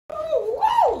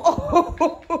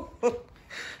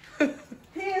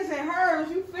His and hers,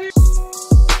 you feel?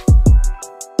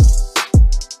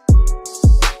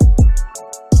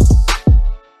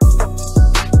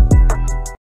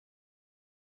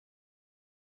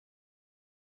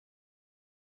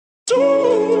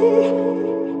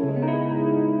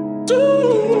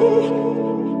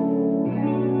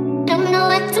 Don't know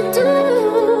what to do.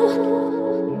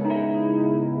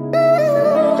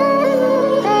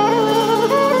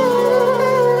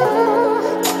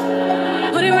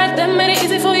 Put it right there, made it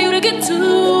easy for you to get to.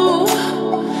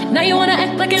 Now you wanna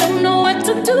act like you don't know what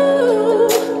to do.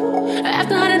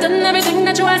 After I done everything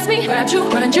that you asked me, grabbed you,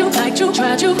 run you, liked you,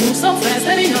 tried you, move so fast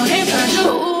that you can't find you.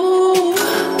 Ooh,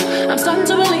 I'm starting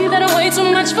to believe that I'm way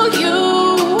too much for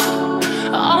you.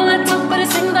 All that talk, but it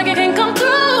seems like it can't come through.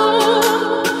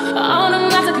 All them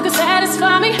lies that you can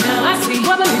satisfy me. Now I see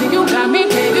what believing you got me.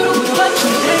 Gave you the will, but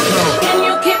you didn't. Can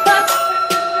you keep up?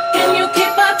 Can you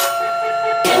keep up?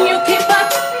 Can you keep up?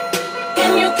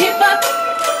 Can you keep up?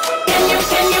 Can you?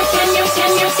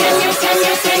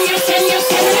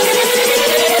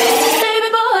 Baby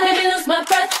boy, let me lose my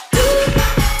breath.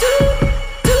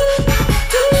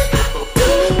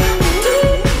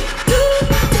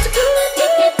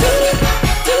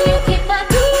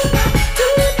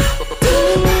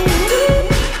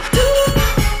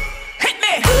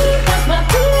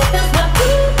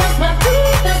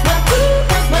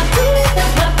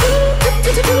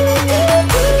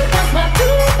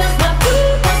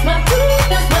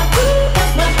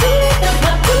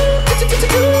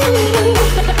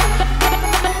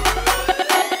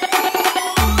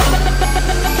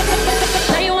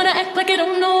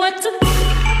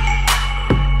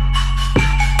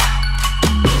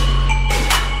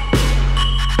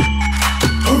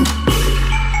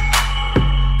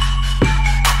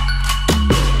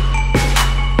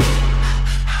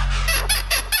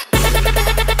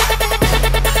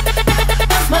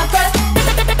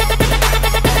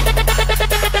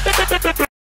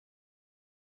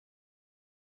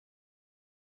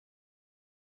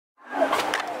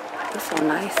 It's so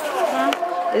nice.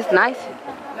 It's nice.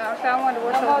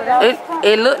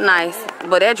 It looked nice,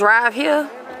 but that drive here,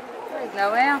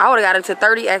 I would have got into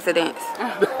 30 accidents.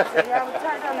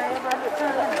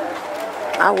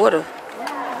 I would have.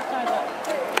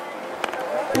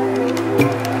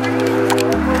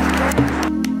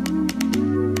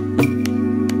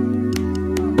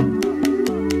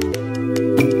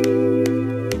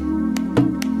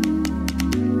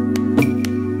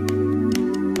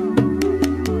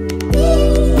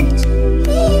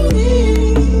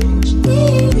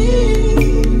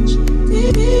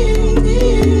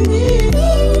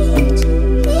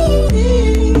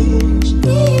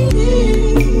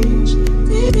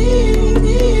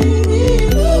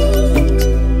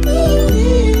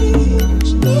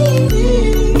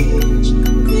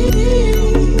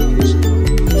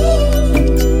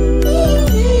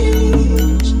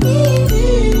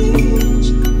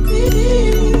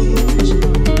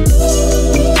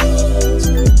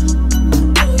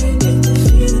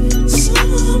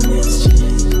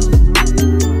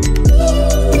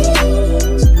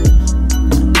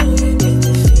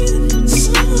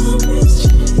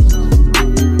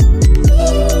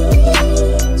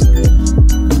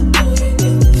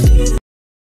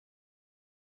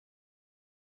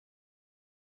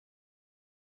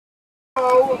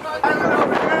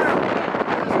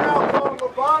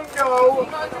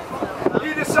 He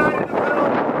decided to build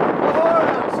a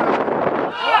whorehouse.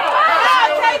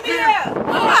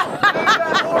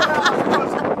 That whorehouse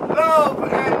was love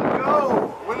and go.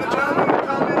 When the gentlemen would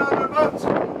come in on their boats,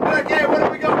 they're like, hey, where do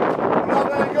we go?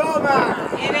 Love and go, man.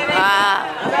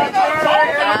 That's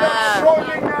right.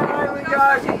 Destroying that island,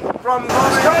 guys. From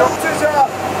this cove to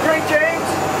Great James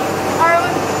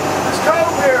Island, this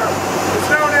cove here is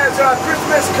known as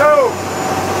Christmas Cove.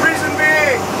 Reason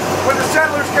being, when the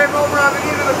settlers came over on the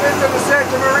end of the Pinta to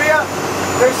Santa Maria,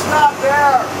 they stopped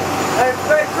there and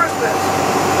played Christmas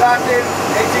back in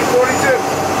 1842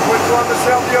 when Columbus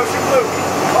sailed the ocean blue.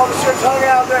 All the ships hung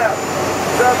out there.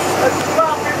 So it's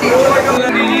about people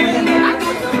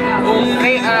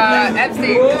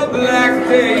Epstein. Black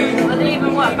day.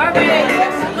 Even what?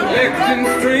 Lectin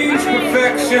strange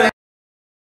perfection.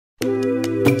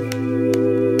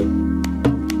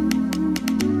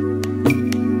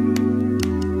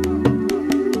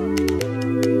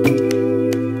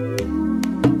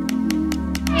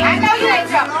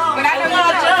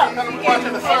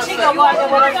 She gonna go out there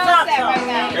with her socks on.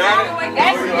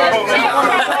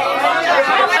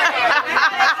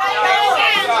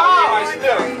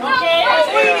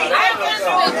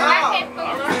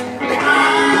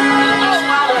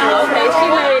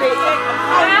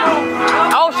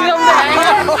 Oh, she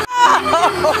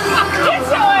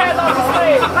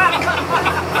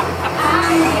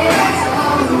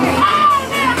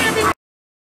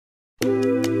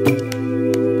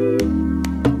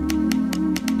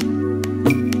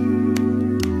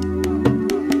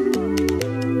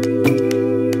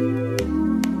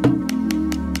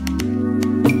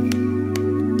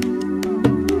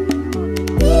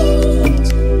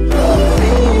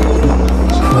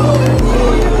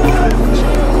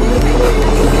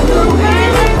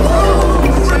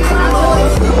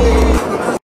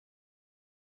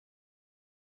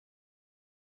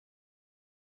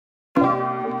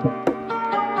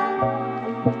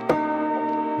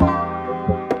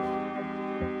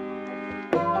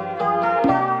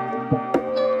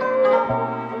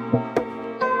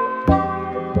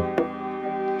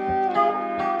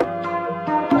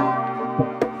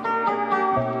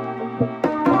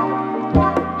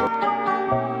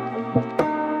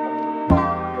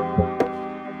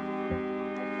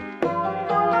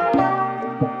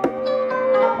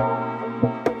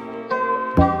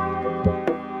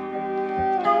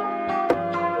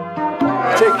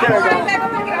care, guys.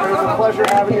 It was a pleasure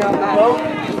having you on the boat.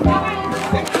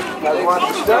 Guys want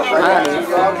some stuff? My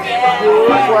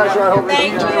pleasure. I hope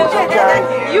you was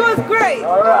okay. You was great.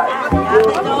 All right.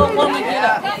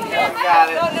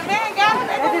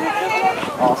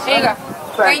 Awesome. Here you go.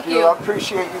 Thank you. I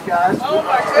appreciate you guys. Oh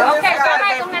my goodness. Okay,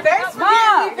 thanks for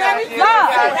being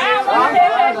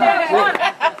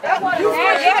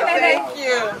Thank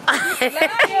you.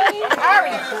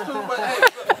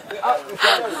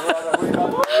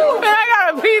 Man, I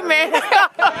gotta pee, man.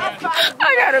 I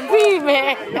gotta pee,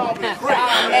 man.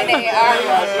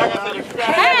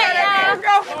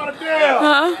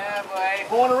 Huh?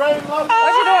 Born and raised, love.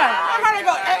 What you doing? I gotta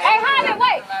go. Hey, honey,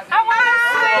 wait. I want to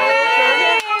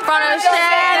swing From the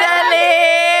chandelier.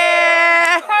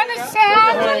 from the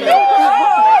chandelier.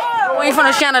 Swing from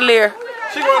the chandelier.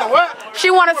 She want to what? She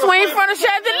want to swing from the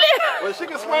chandelier. Well, she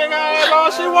can swing her ass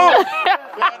all she wants.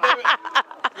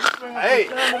 Hey,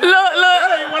 Look.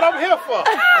 that ain't what I'm here for.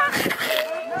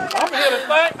 I'm here to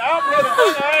think.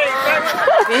 I ain't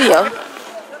Video.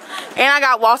 And I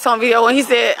got Waltz on video when he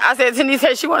said, I said, Cindy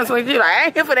said she want to swing. She's like, I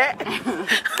ain't here for that.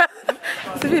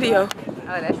 It's a video. Oh,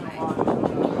 that's nice.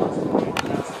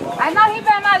 I know he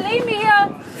better not leave me here.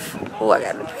 Oh, I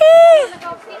got to pee.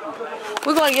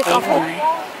 We're going to get some food.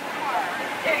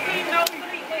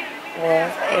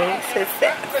 Was a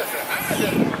success.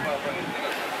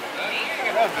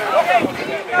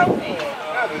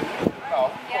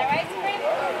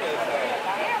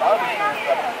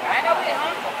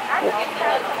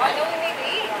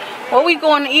 Where we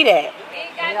going to eat at?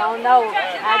 I don't know.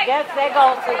 I guess they're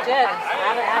going to suggest.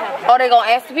 I don't Oh, they going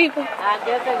to ask the people? I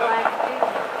guess they're going to ask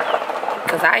people.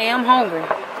 Because I am hungry.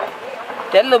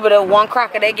 That little bit of one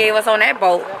cracker they gave us on that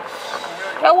boat,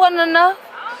 that wasn't enough.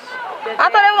 I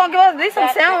thought they were going to give us at least some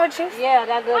sandwiches. Yeah,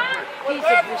 that good piece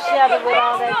of bruschetta with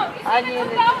all that onion and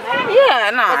tomato.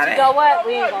 Yeah, nah. But you know what?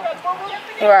 We ain't going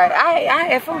to. Right, I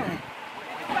had fun.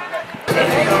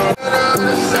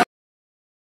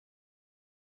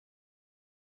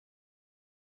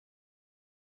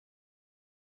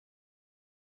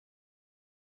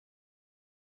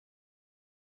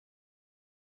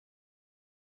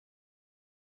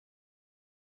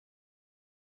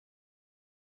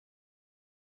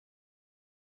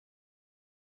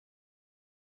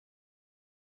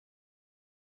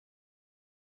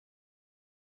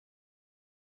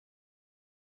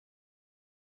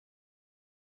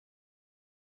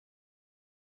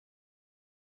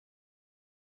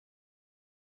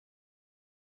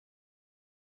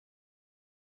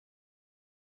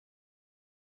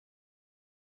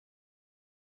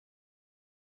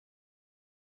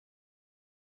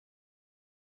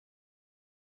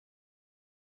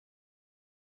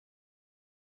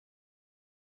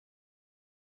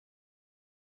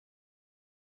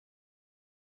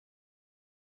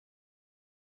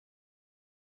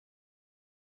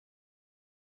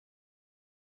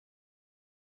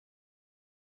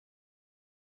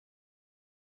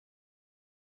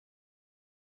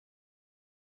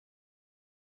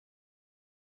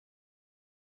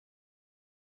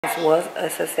 This was a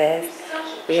success.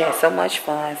 We had so much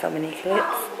fun, so many clips.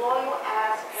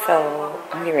 So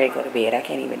I'm getting ready to go to bed. I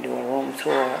can't even do a room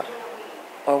tour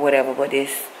or whatever, but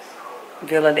this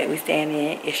villa that we stand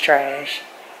in is trash.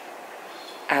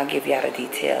 I'll give y'all the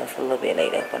details a little bit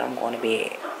later, but I'm going to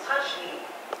bed.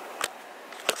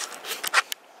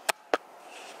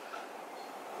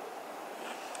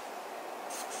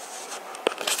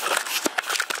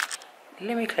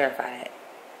 Let me clarify that.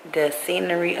 The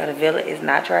scenery of the villa is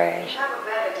not trash.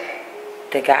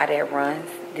 The guy that runs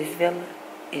this villa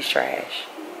is trash.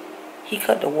 He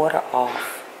cut the water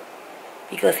off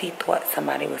because he thought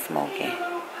somebody was smoking.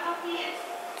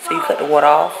 So you cut the water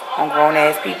off on grown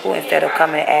ass people instead of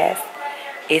coming and ask,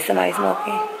 is somebody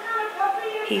smoking?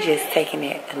 He's just taking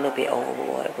it a little bit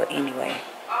overboard. But anyway,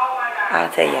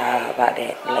 I'll tell y'all about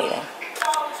that later.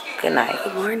 Good night.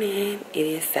 Good morning. It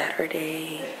is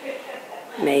Saturday,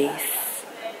 May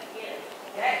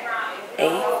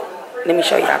 8th. Let me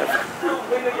show y'all the You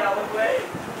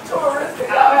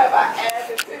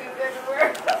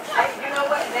know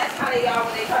what? That's how they are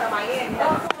when they come to Miami.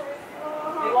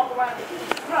 They walk around.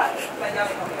 Right. Like y'all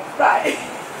come here. Right.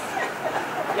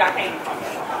 Y'all can't come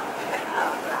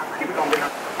here.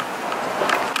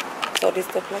 So this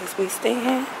is the place we stay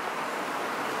in.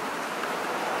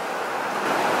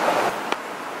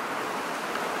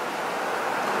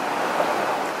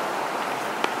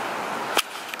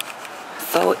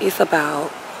 So it's about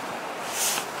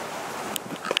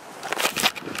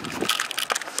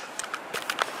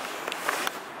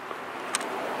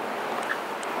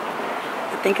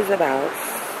I think it's about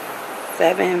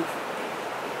 7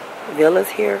 villas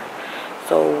here.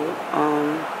 So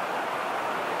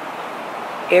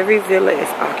every villa is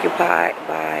occupied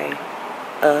by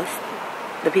us,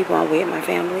 the people I'm with, my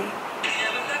family.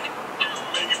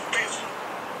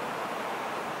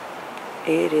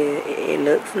 It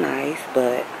looks nice,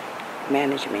 but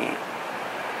management,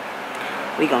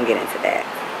 we gonna get into that.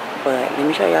 But let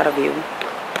me show y'all the view.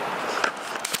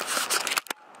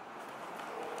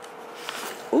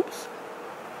 Oops.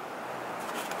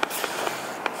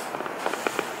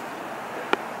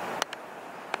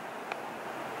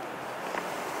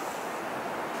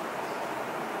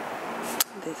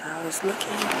 This is how it's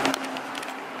looking.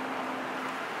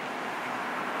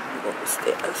 Go up the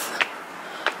stairs.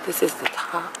 This is the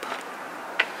top.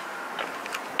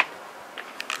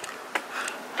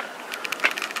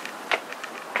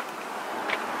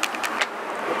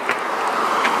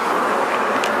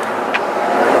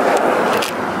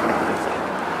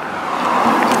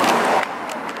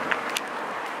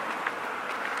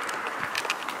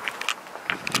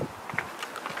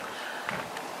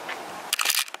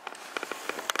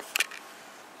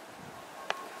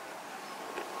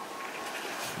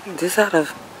 This out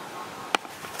of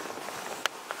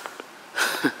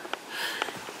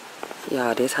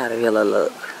y'all, this how the villa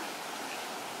look.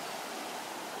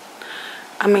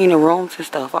 I mean, the rooms and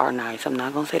stuff are nice. I'm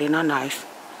not gonna say they're not nice.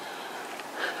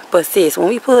 But sis, when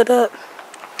we pulled up,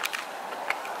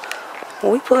 I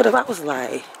was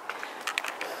like,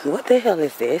 what the hell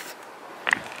is this?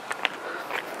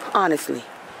 Honestly.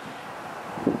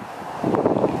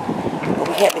 But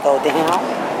we had to go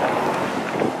down.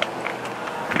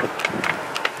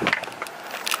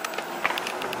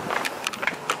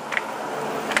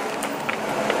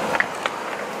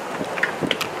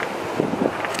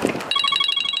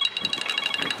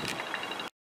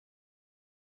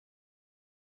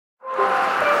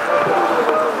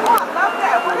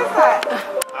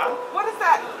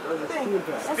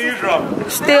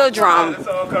 Steel drum. It's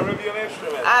our Caribbean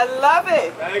instrument. I love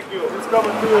it. Thank you. It's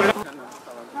coming through.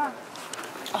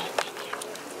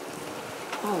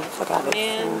 Oh, I forgot it.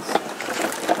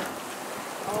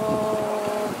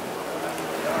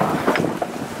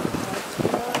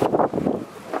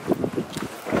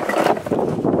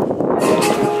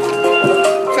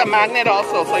 It's a magnet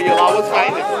also, so you'll always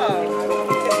find it.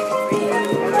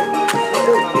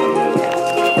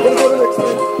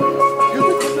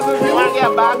 You want to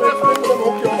get back?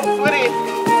 Sweetie.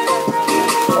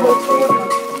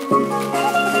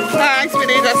 Thanks,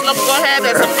 sweetie. Just look, go ahead.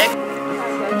 There's some egg.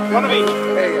 One of each.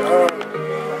 Hey,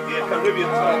 yeah, Caribbean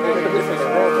song.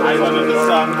 I wanted the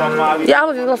song from Mali. Yeah, I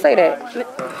was just gonna say that.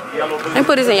 Let me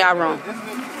put this in y'all room.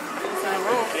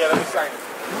 Yeah, let me sign it.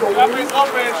 Shop is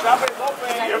open. Shop is open.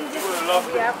 Yep, you would love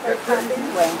it.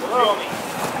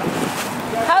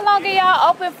 How long are y'all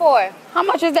open for? How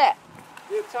much is that?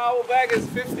 The towel bag is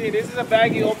 50. This is a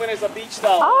bag you open as a beach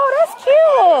towel. Oh, that's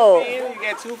cute. You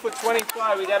get 2 for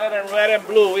 25. We got it in red and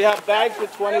blue. We have bags for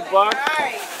 20 bucks.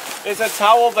 It's a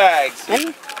towel bags.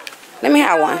 Let me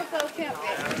have one.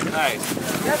 Nice.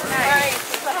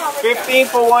 15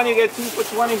 for one, you get 2 for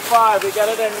 25. We got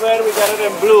it in red, we got it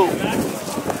in blue.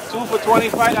 2 for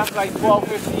 25, that's like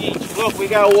 $12.50 each. Look, we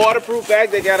got a waterproof bag.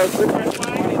 They got a zipper for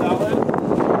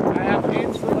 $20. I have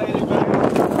insulated bags.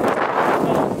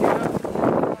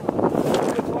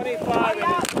 2 for 25.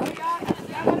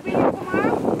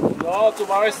 No,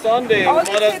 tomorrow is Sunday,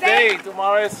 Mother's Day.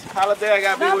 Tomorrow is holiday. I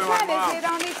got to be with my mom. Is it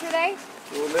only today?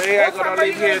 Today I'm going to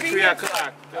leave here at 3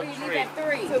 o'clock. Oh, you leave at 3.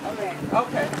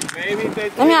 Okay. Maybe they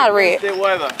Let me have red. the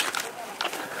weather.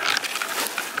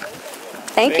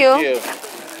 Thank you.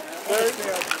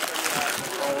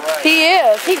 He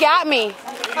is. He got me.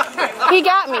 He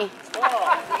got me.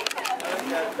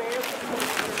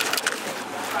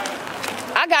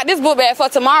 I got this book bag for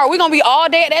tomorrow. We're going to be all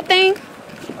day at that thing.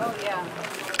 Oh, yeah.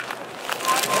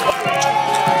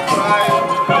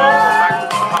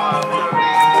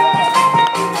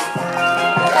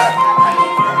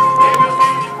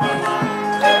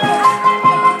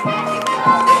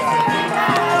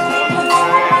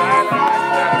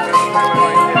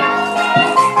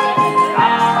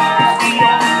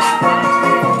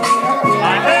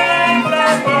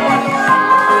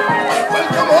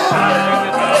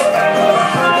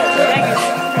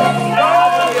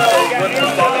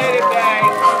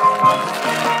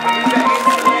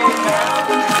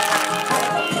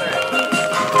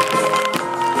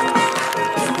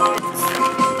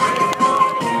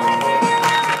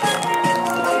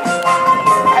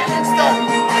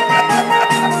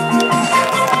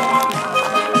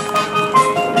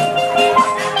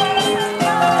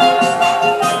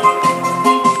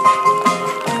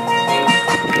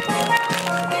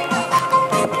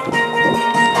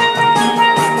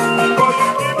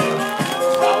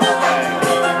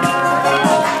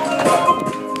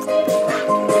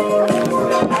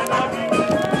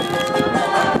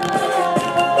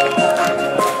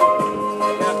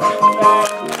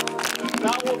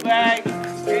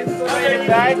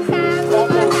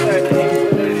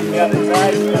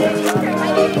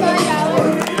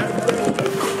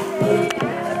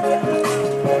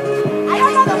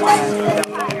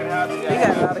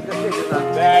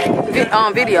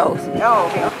 Videos. Oh,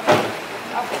 okay.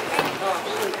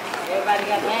 Everybody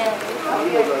got masks.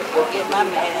 Get my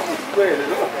mask.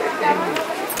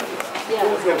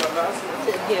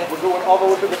 Yeah. We're going all the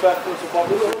way to the back.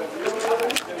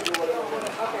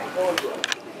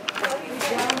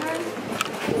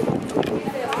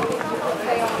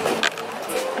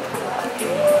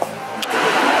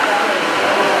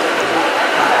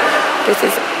 This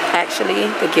is actually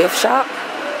the gift shop.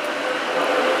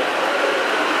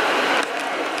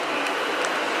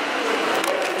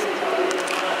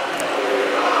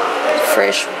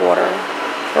 Fresh water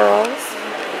pearls.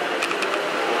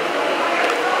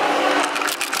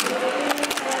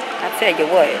 I tell you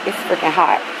what, it's freaking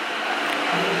hot.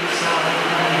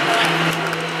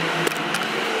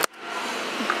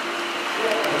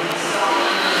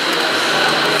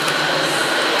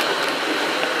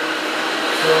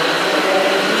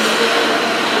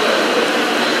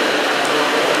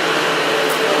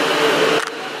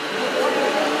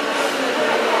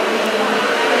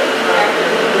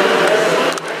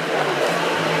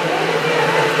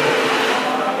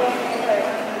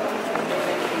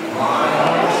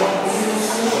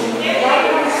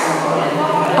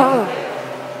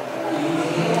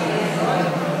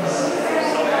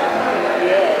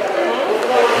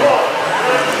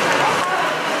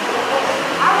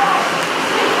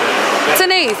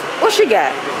 Denise, what you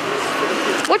got?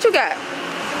 What you got?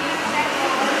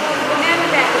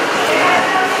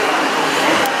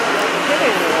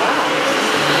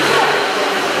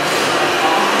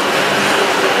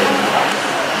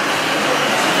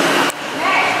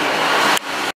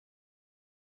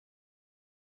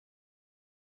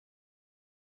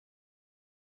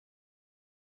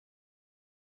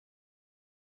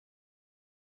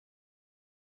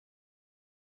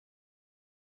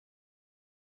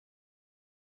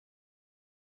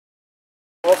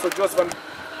 Also, Jos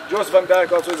van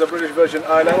Dijk also is a British Virgin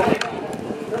Island.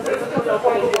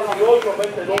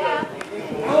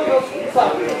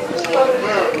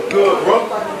 Good, bro.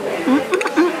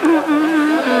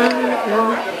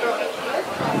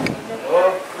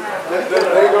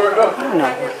 No,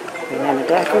 banana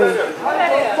daiquiri.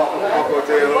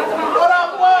 What up,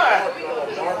 boy?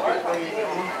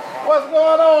 What's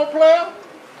going on, player?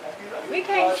 We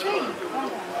can't see.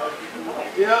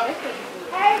 Yeah.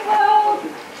 Hey, Bo.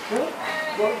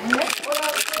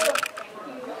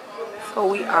 So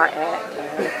we are at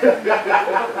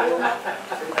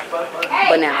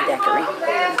banana daiquiri.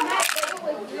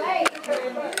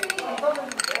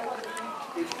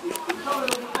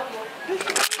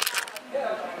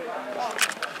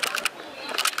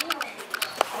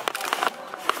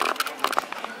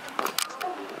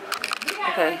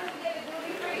 Okay.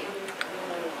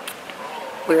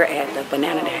 We're at the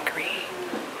banana daiquiri.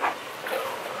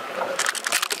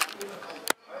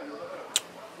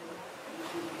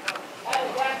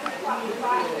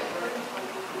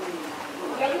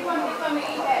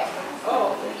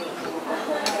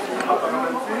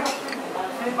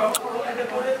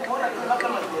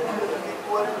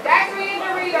 Daiquiri and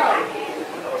Doritos.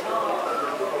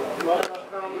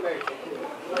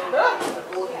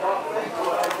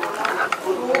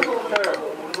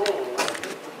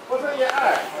 What's in your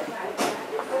eye?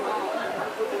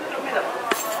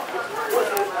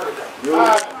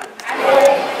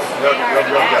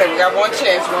 We got one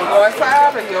chance. You want to go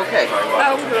inside or you okay?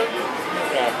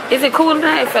 Is it cool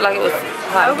tonight? I felt like it was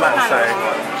hot.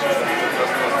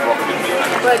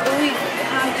 But do we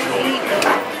eat?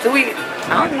 Do we?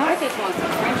 I don't know. I just want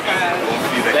some French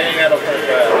fries. They ain't got no French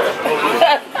fries.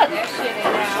 That shit ain't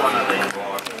out.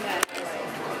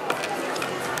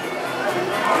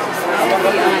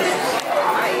 I'll be honest.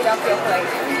 I eat off your plate.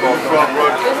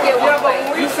 Just get one plate.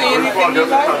 You see anything you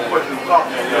like?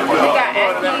 We got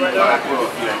acne.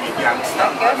 I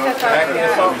guess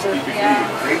that's our food. Yeah.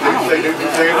 They say they do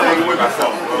the same thing with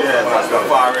myself. Yeah, that's the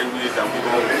far end with them. We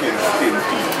don't skin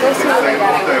people. This is what we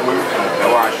gotta That's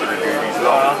why I should have done these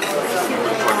laws.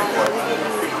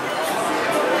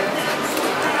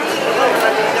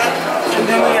 And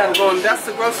then we gotta go, and that's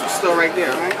the grocery store right there,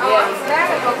 right?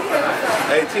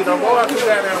 Hey, T, don't go out to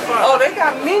that damn fire. Oh, they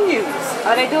got menus.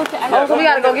 Oh, they do. Oh, so we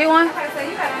gotta go get one?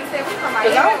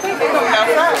 Because I don't think they're going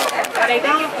outside. Oh, they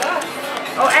don't?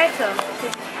 Oh, ask them.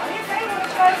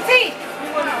 See?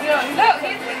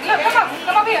 Look,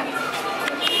 come up here.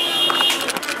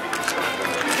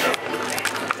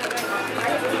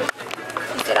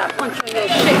 Did I punch you in your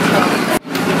shit?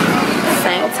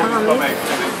 Saint Tomas.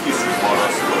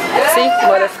 See?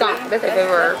 What a skunk. That's their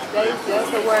favorite word. That's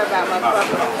the to worry about,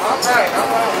 motherfucker.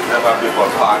 That's why people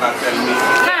are not telling me.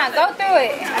 Nah, go through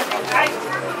it.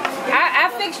 I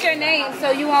fixed your name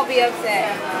so you won't be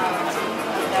upset. I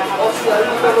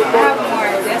have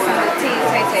more. That's on the tea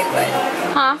Tay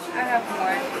button. Huh? I have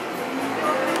more.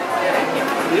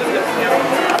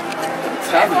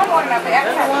 Why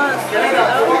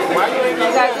you ain't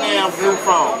got no damn new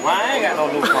phone? Why I ain't got no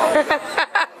new phone?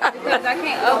 Because I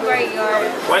can't upgrade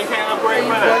yours. Why you can't upgrade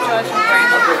mine?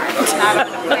 It's not on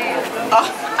the plan.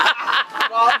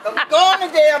 Go on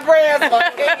the damn brand store.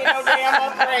 You can't get no damn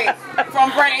upgrade from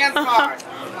brand stars.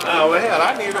 Oh, well, hell,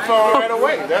 I need a phone right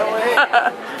away. That's what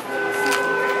hell.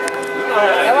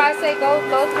 That's why I say go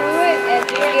through it and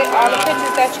get all the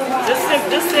pictures that you want. Just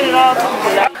send it all to me.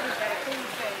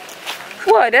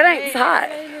 What? That ain't hot.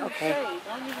 Okay.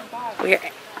 We're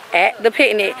at the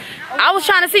picnic. I was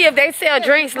trying to see if they sell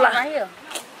drinks like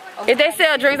if they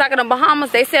sell drinks like in the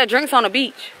Bahamas. They sell drinks on the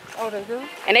beach. Oh, they do?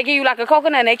 And they give you like a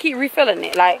coconut and they keep refilling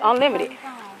it like unlimited.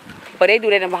 But they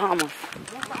do that in Bahamas.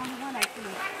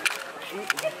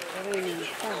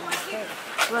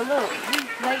 Well, look,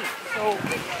 he's late, so.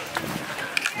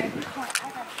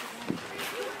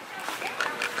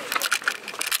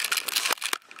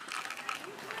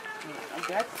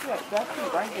 That's it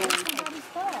right there.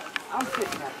 I'm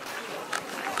sitting there.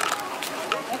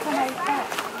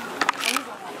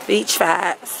 Beach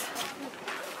vibes.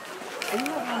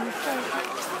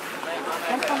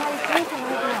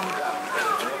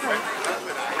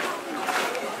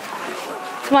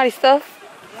 Somebody's stuff?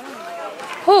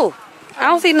 Who? I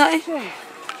don't see nothing.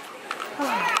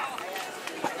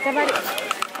 Somebody.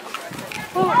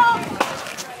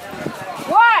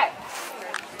 What?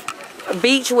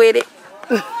 Beach with it.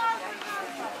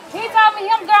 He told me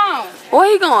him gone. Where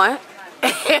he going?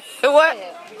 What?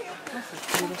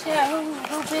 Yeah,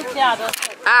 who picked y'all though?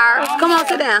 Ours. Come on,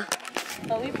 sit down.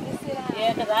 So we can sit down.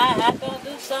 Yeah, because I have to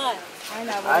do something. I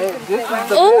know, This is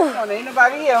the Ooh. best one. Ain't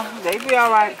nobody here. They be all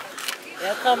right.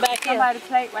 they'll come back here. Somebody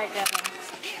plate right there.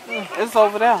 It's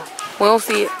over there. We don't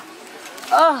see it.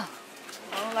 Oh.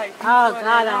 Oh, God,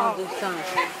 I don't do something.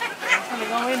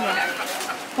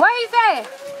 What he say?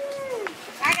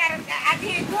 I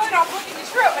did good on booking the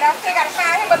trip, but I still gotta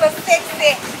find him a little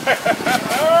sexy. Now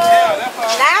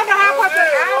I don't know how I'm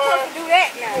supposed to do that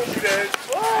now.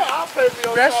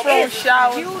 That's from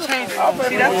shower change.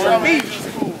 See, that's from me.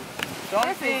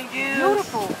 Don't think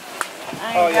Beautiful.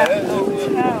 Oh, yeah, that's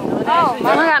Oh, I don't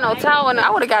got no towel. I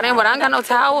would have got in, but I ain't got no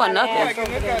towel or nothing.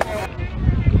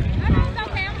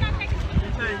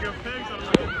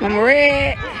 I'm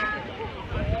red.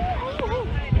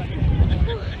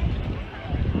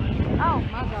 Oh,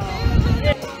 my God.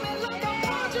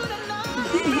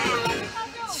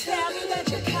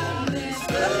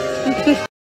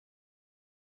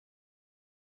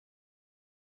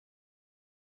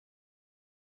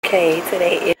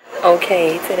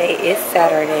 Today is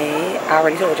Saturday. I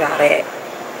already told y'all that.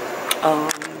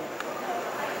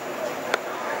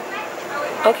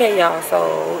 Okay, y'all,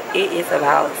 so it is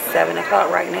about 7 o'clock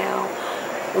right now.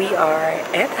 We are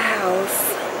at the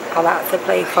house about to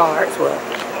play cards. Well,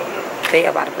 they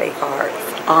about to play cards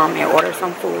and order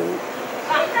some food.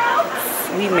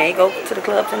 We may go to the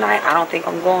club tonight. I don't think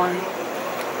I'm going,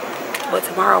 but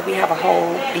tomorrow we have a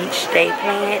whole beach day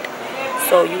planned,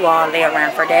 so you all lay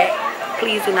around for that.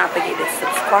 Please do not forget to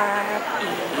subscribe.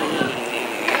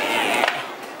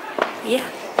 Yeah,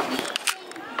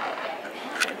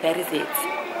 that is it.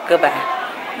 Goodbye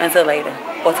until later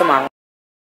or tomorrow.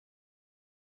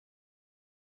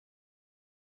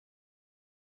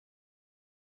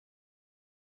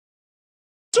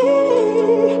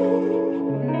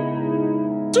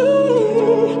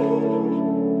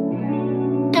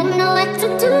 Don't know what to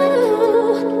do.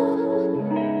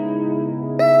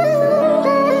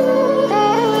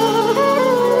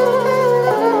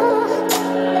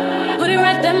 Put it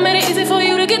right there, made it easy for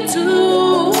you to get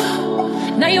to.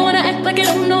 Now you wanna act like you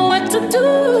don't know what to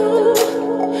do.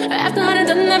 After I done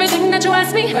done everything that you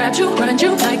asked me, grabbed you, run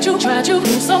you, liked you, tried you,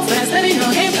 move so fast, baby, you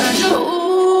can't find you.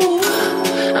 Ooh,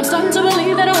 I'm starting to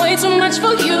believe that I'm way too much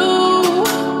for you.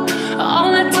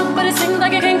 All that took, but it seems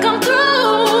like it can't come through.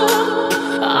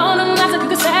 All them lies that you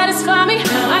could satisfy me.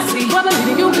 Now I see what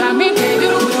believing you got me, baby.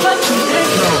 You do what you did.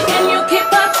 Can you keep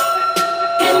up?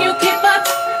 Can you keep up?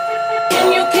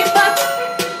 Can you keep up?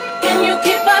 Can you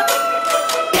keep up?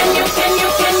 Can you?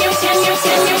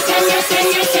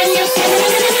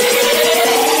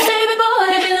 Baby boy,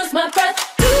 let me lose my breath.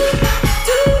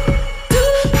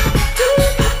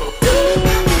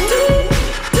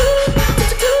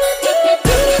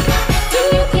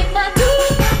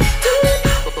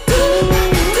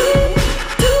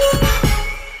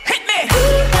 Hit me.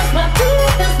 That's my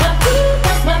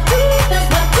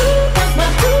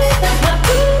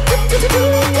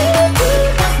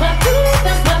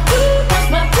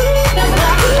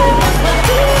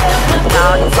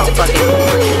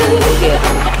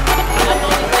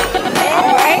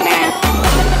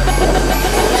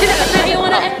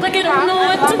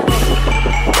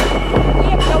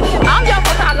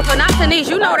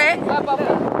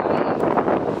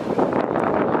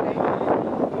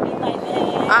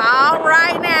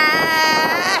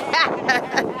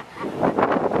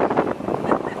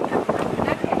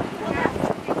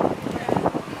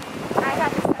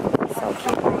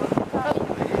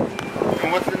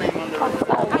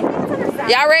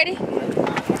Y'all ready?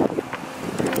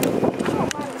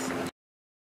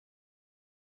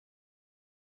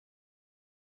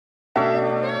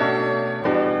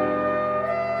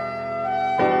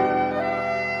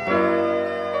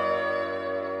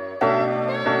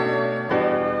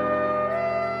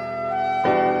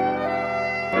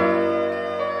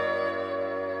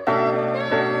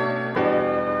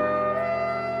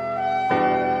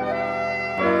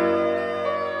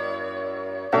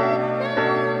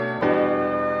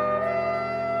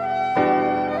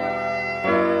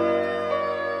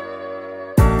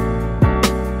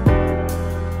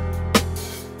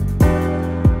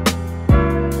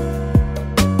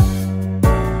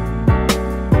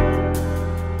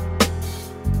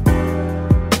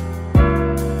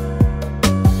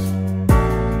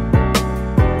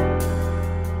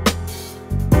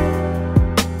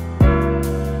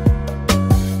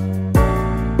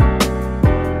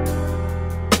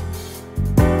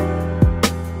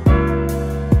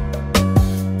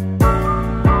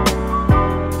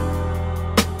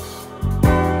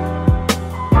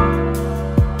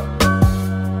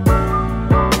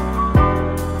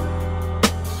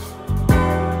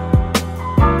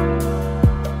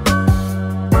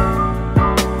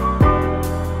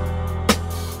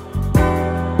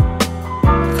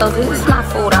 So this is my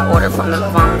food I ordered from the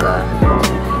Lavanga.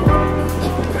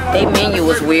 Their menu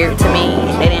was weird to me.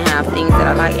 They didn't have things that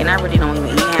I like, and I really don't even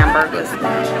eat hamburgers.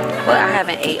 But I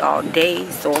haven't ate all day,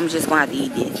 so I'm just gonna have to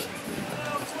eat this.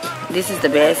 This is the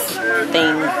best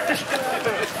thing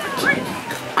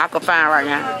I could find right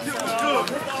now.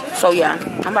 So yeah,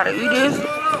 I'm about to eat this.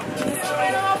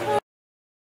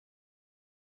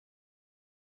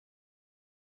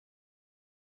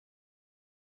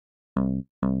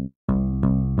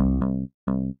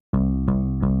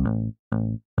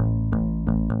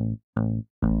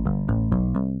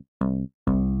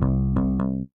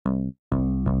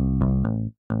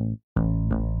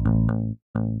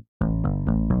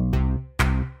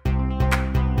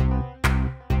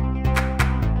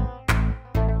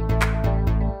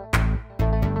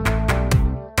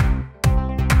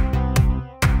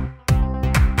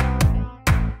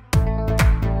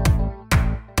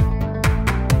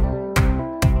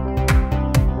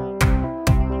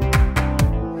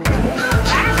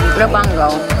 Bongo.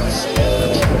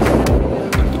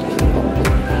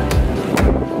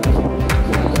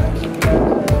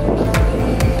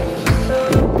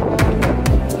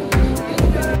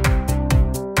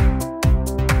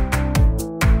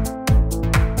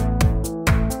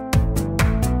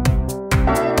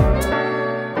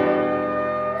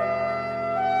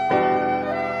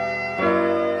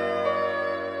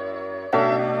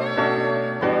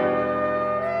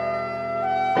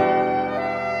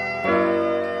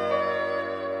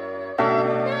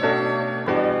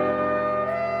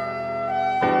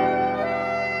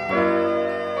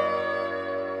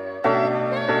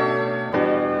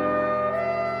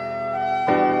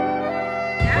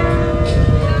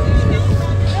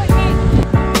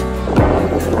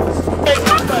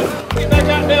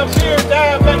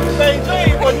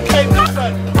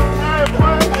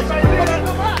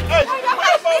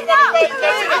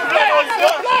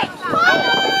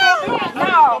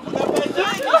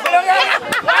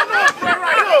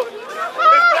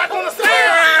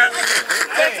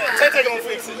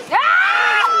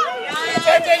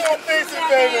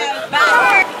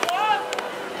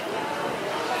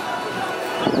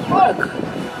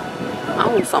 I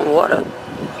want some water.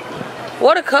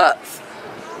 Water cups.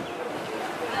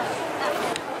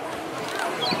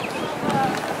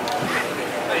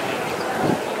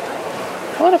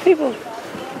 What are people?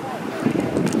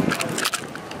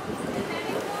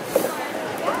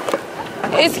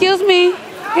 Excuse me.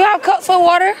 You have cups for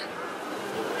water?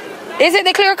 Is it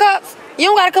the clear cups? You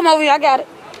don't gotta come over here. I got it.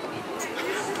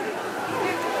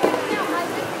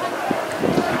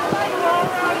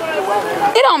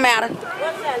 It don't matter.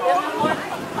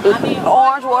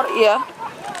 Orange water, yeah.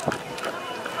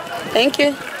 Thank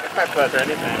you.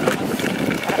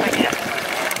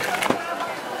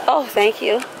 Oh, thank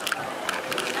you.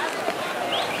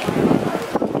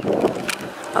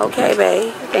 Okay,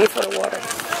 babe. Thanks for the water.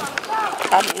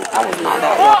 I was not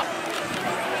that water.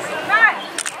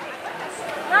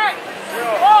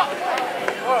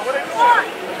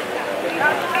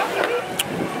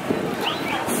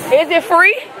 Is it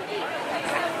free?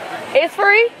 It's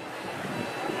free?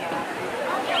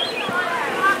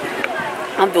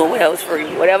 I'm doing whatever's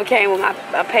free. Whatever came with my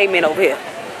payment over here.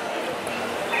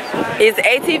 Is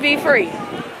ATV free?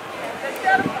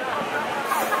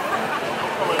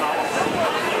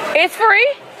 It's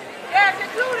free? Yeah, it's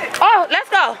included. Oh, let's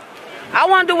go. I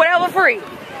want to do whatever free.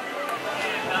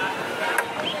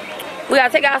 We gotta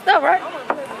take our stuff, right?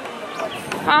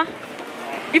 Huh?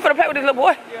 You finna play with this little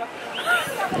boy? Yeah.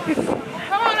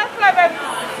 Come on, let's play, baby.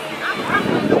 Come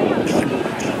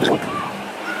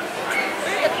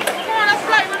on, let's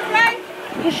play. Wanna play?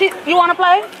 You wanna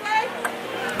play? Play?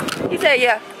 He said,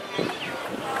 yeah.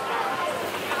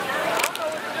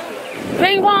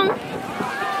 Ping pong.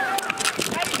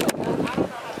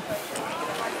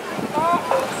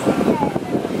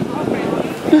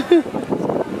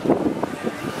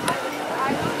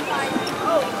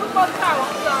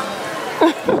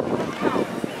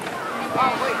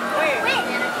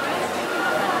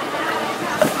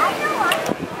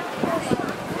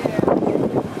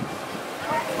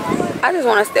 I just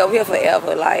want to stay over here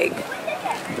forever. Like,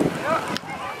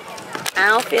 I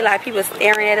don't feel like people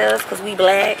staring at us because we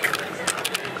black.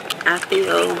 I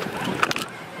feel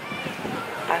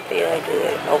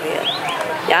good over here.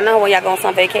 Y'all know when y'all go on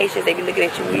some vacations, they be looking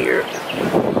at you weird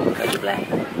because you black.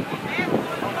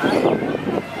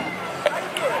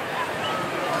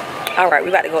 Alright, we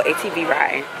about to go ATV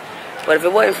riding. But if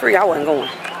it wasn't free, I wasn't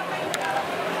going.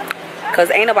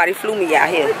 Because ain't nobody flew me out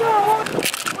here.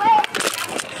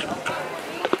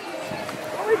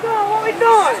 What we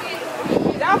doing?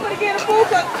 Y'all finna get a food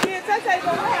truck. Me and Taysha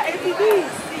gonna have ATVs.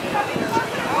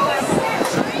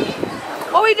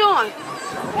 What we doing?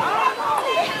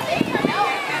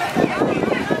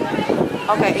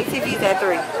 Okay, ATV's at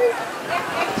 3.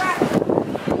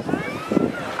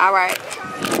 Alright.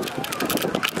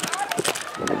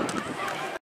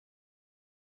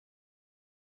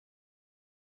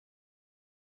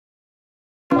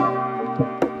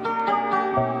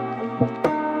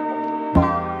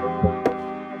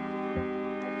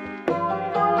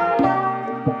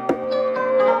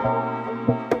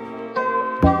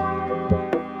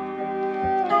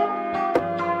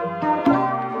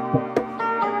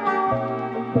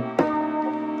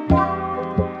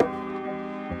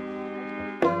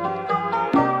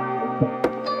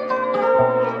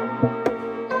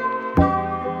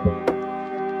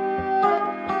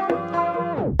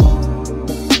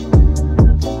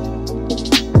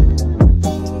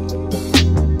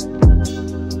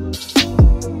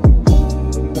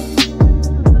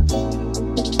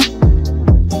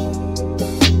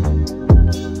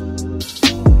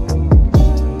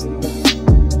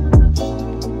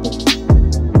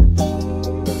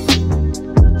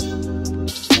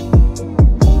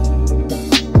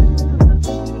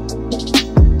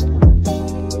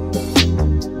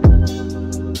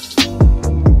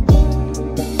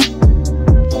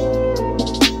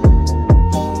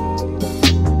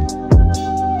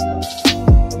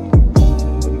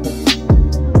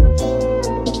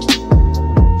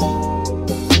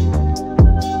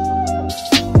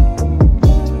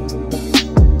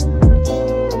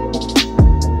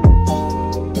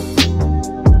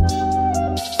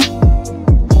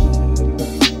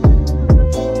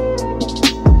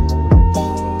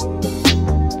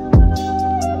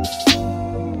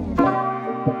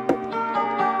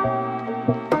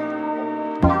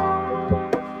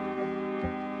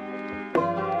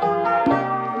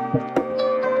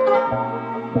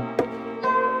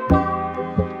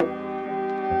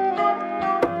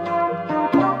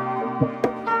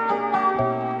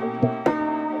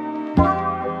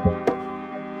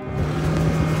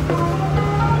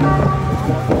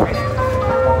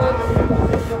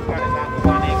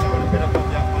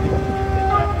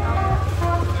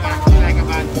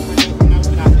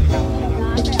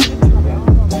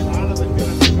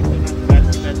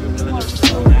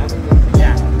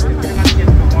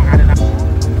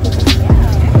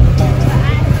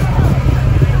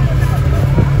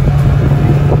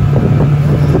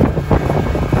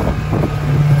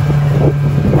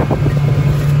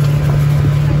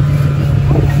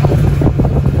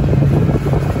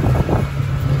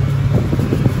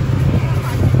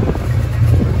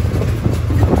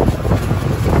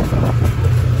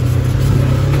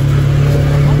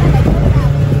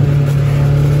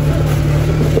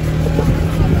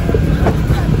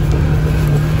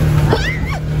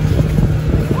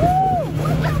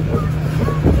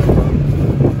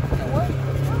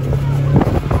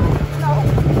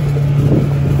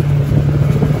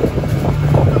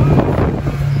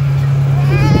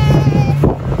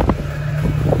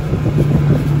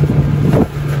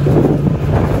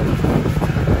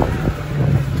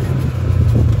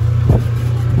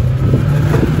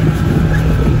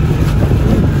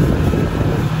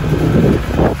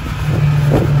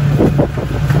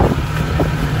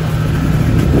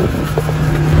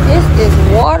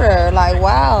 Like,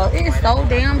 wow, it is so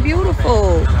damn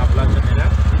beautiful.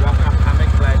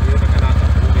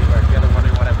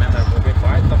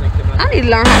 I need to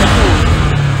learn how to swim.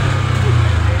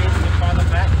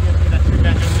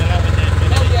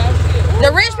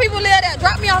 The rich people live there.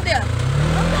 Drop me off there.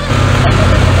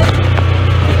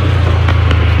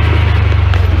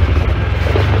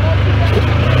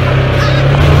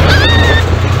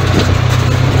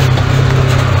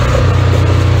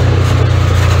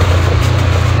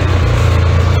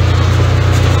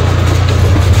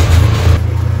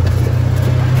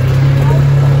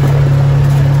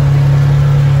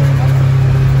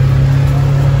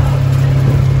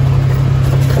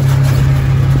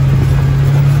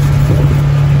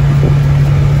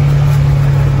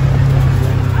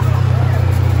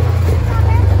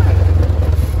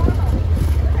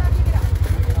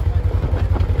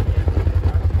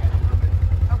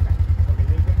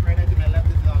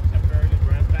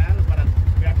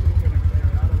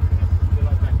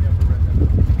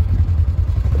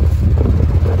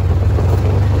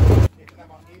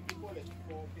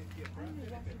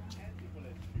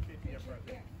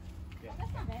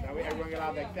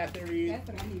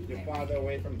 Your father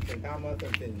away from Saint Tomas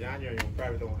and Saint John, you're on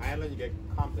private owned island. You get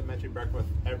complimentary breakfast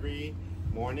every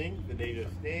morning. The day you're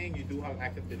staying, you do have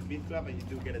access to the beach club, and you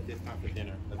do get a discount for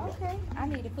dinner as well. Okay, I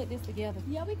need to put this together.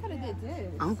 Yeah, we could have did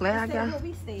this. I'm glad I got it.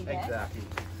 We stayed at. Exactly.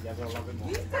 You're gonna love it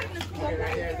more.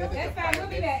 That's fine, we'll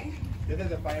be back. This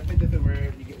is a fire pit. This is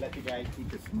where you let you guys eat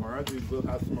the s'mores. We will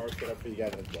have s'mores set up for you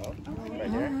guys as well. Right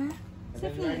here. And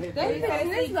then right here,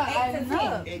 This is 8 to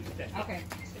 10. 8 to 10. Okay.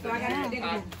 So I got to put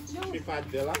dinner. 3-5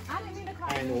 villa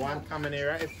and one common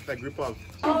area. It's a group of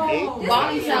 8.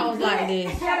 Bottom showers like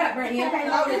this. Shut up, Brittany. Okay,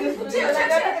 chill. This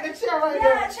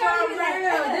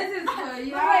is for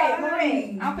you.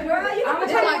 Marie. I'm gonna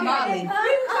Just like Molly.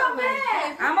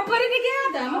 I'm gonna put it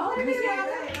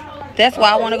together. That's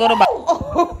why I want to go to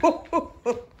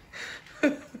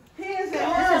This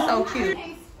is so cute.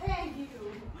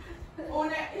 On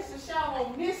that, it's a shower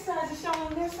on this side, it's a shower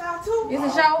on this side too. It's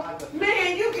a shower.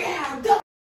 Man, you can have double.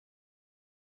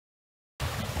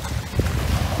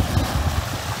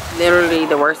 literally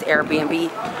the worst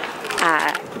Airbnb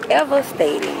I ever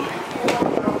stayed in.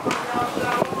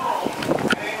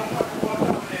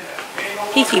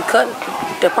 He keep cutting,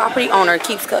 the property owner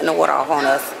keeps cutting the water off on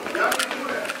us.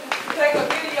 Take a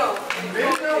video.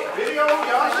 Video,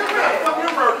 y'all should not fucking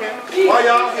working while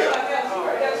y'all here.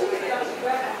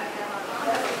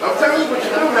 I'm telling you what you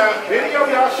do now. Video,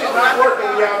 y'all shit not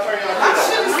working when y'all turn y'all My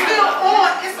shit is still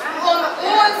on. It's on the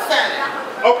on side.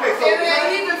 Okay, so It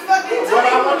ain't even fucking what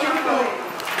I want you to do,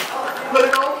 put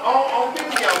it on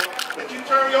video, but you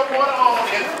turn your water on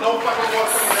and no fucking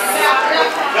water coming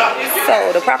down.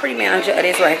 So the property manager of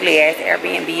this regularly ass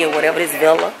Airbnb or whatever, this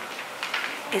villa,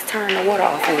 is turning the water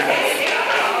off on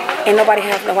us. And nobody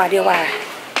has no idea why.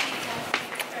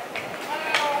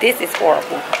 This is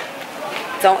horrible.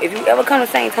 Don't, if you ever come to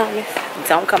Saint Tomas,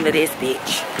 don't come to this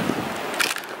bitch.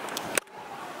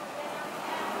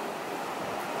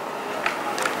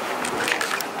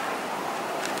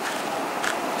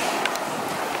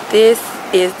 This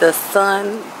is the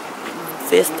Sun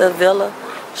Vista Villa.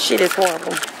 Shit is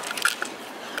horrible. It's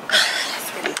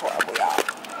really horrible, y'all.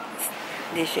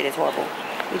 This shit is horrible.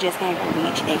 We just came from the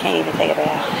beach and can't even take a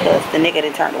bath because the nigga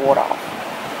done turned the water off.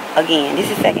 Again, this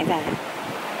is the second time.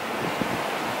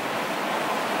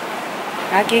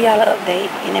 I'll give y'all an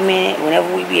update in a minute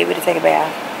whenever we be able to take a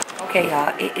bath. Okay,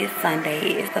 y'all, it is Sunday.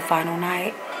 It is the final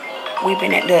night. We've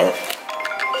been at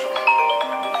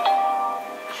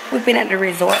the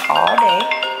resort all day.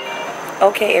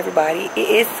 Okay, everybody, it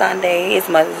is Sunday. It's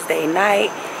Mother's Day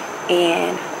night,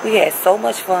 and we had so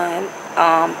much fun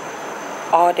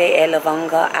all day at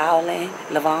Livongo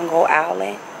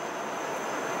Island.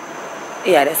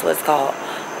 Yeah, that's what it's called.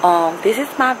 This is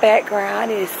my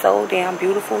background. It is so damn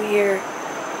beautiful here.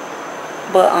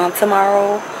 But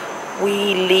tomorrow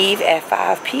we leave at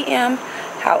 5 p.m.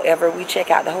 However, we check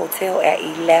out the hotel at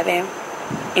 11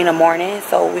 in the morning.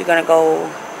 So we're gonna go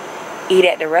eat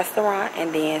at the restaurant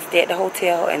and then stay at the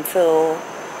hotel until,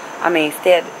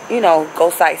 go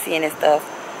sightseeing and stuff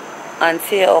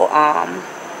until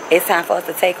it's time for us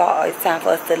to take off. It's time for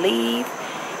us to leave,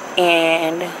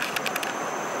 and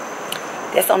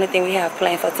that's the only thing we have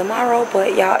planned for tomorrow.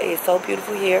 But y'all, it's so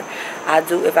beautiful here. I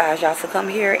do advise y'all to come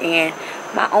here, and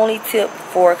my only tip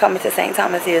for coming to Saint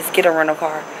Tomas is get a rental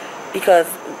car, because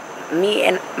me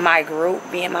and my group,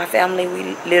 me and my family,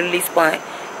 we literally spent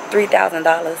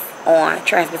 $3,000 on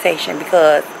transportation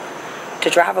because the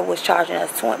driver was charging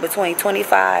us between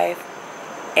 $25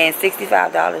 and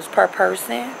 $65 per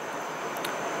person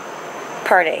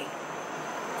per day.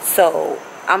 So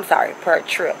I'm sorry, per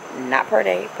trip, not per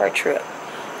day, per trip.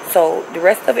 So the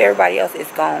rest of everybody else is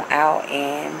gone out,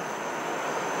 and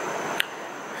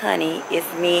honey,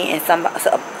 it's me and some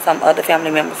other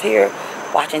family members here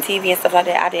watching TV and stuff like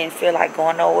that. I didn't feel like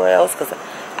going nowhere else because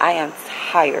I am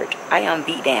tired. I am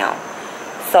beat down.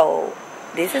 So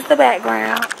this is the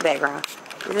background.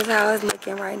 This is how it's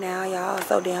looking right now, y'all.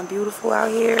 So damn beautiful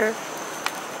out here.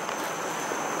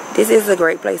 This is a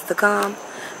great place to come.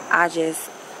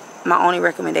 My only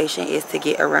recommendation is to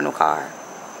get a rental car.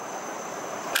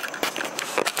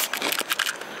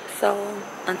 So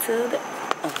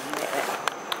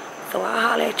so I'll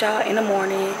holler at y'all in the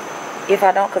morning. If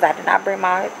I don't, because I did not bring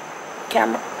my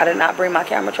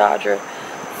camera charger.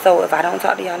 So if I don't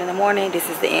talk to y'all in the morning, this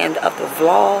is the end of the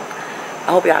vlog.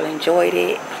 I hope y'all enjoyed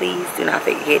it. Please do not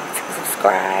forget to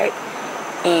subscribe.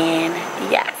 And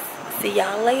yes, see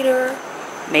y'all later.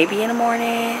 Maybe in the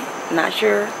morning, not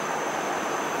sure.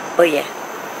 But yeah,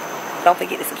 don't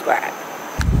forget to subscribe.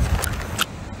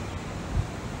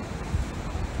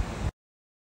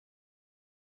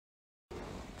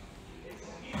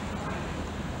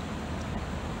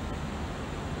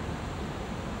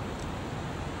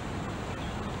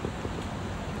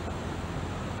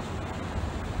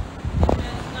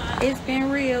 It's been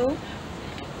real.